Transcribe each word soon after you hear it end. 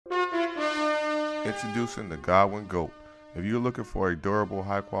Introducing the Godwin GOAT. If you're looking for a durable,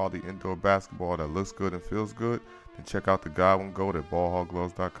 high-quality indoor basketball that looks good and feels good, then check out the Godwin GOAT at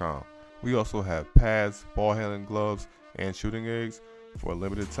ballhawkgloves.com. We also have pads, ball handling gloves, and shooting eggs. For a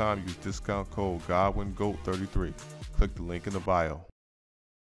limited time, use discount code GodwinGOAT33. Click the link in the bio.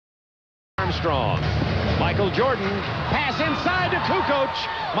 Armstrong, Michael Jordan, pass inside to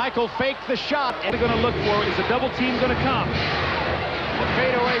Kukoc. Michael faked the shot. What they're going to look for is a double team going to come. The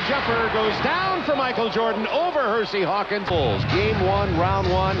fadeaway jumper goes down for Michael Jordan over Hersey Hawkins. Bulls, game 1, round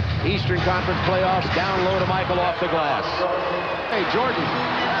 1, Eastern Conference playoffs, down low to Michael off the glass. Hey, Jordan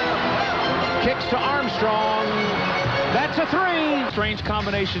kicks to Armstrong. That's a 3. Strange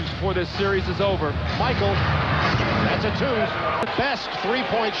combinations before this series is over. Michael, that's a 2. Best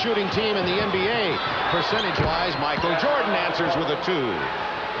three-point shooting team in the NBA. Percentage-wise, Michael Jordan answers with a 2.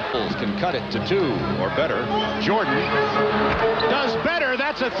 Bulls can cut it to 2 or better. Jordan does better.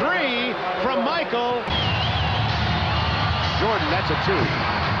 That's a 3 from Michael. Jordan, that's a 2.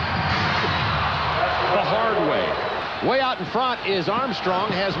 The hard way. Way out in front is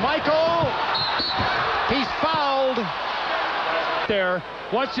Armstrong. Has Michael. He's fouled. There.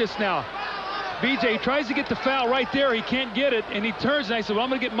 Watch this now. BJ tries to get the foul right there. He can't get it, and he turns and I said, well, I'm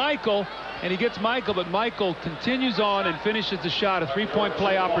going to get Michael. And he gets Michael, but Michael continues on and finishes the shot. A three-point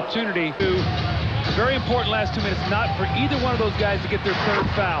play opportunity. Very important last 2 minutes, not for either one of those guys to get their third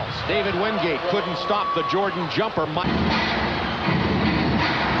fouls. David Wingate couldn't stop the Jordan jumper.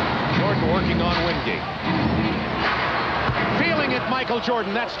 Jordan working on Wingate. Feeling it, Michael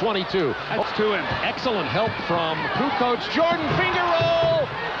Jordan. That's 22. That's to him. Excellent help from Kukoc. Jordan finger roll.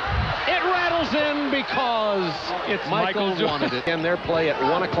 It rattles in because it's Michael wanted it. And their play at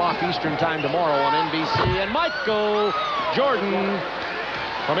 1 o'clock Eastern time tomorrow on NBC. And Michael Jordan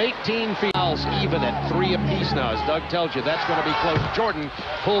from 18 feet. Even at 3 apiece now, as Doug tells you, that's going to be close. Jordan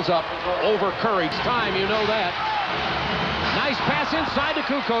pulls up over Curry. It's time, you know that. Nice pass inside to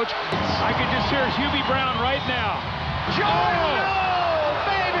Kukoc. I could just hear Hubie Brown right now. Jordan! Oh,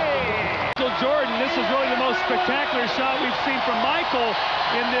 baby! Jordan, this is really the most spectacular shot we've seen from Michael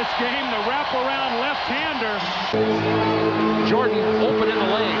in this game, the wraparound left-hander. Jordan open in the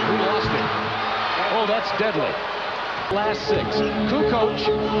lane. Who lost it? Oh, that's deadly. Last 6. Kukoc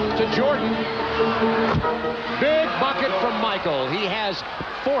to Jordan. Big bucket from Michael. He has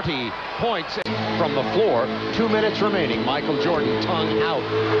 40 points from the floor. 2 minutes remaining. Michael Jordan tongue out.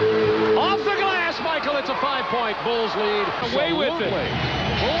 Off the glass, Michael. It's a 5-point Bulls lead. Away with it.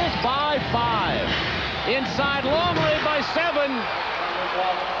 Bulls by 5. Inside Longley by 7.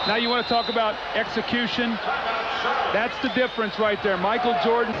 Now you want to talk about execution. That's the difference right there. Michael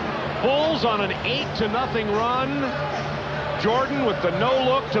Jordan. Bulls on an 8-0 run. Jordan with the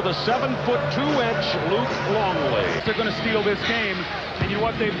no-look to the 7'2" Luke Longley. They're going to steal this game. And you know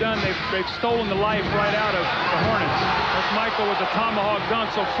what they've done? They've stolen the life right out of the Hornets. That's Michael with the tomahawk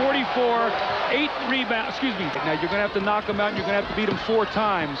dunk. So 44, 8 rebounds. Excuse me. Now you're going to have to knock them out, and you're going to have to beat them 4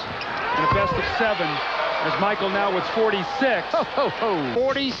 times in a best of 7. As Michael now with 46.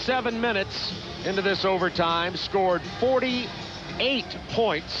 47 minutes into this overtime, scored 48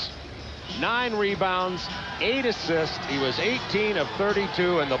 points, 9 rebounds, 8 assists. He was 18 of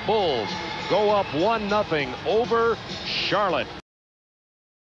 32, and the Bulls go up 1-0 over Charlotte.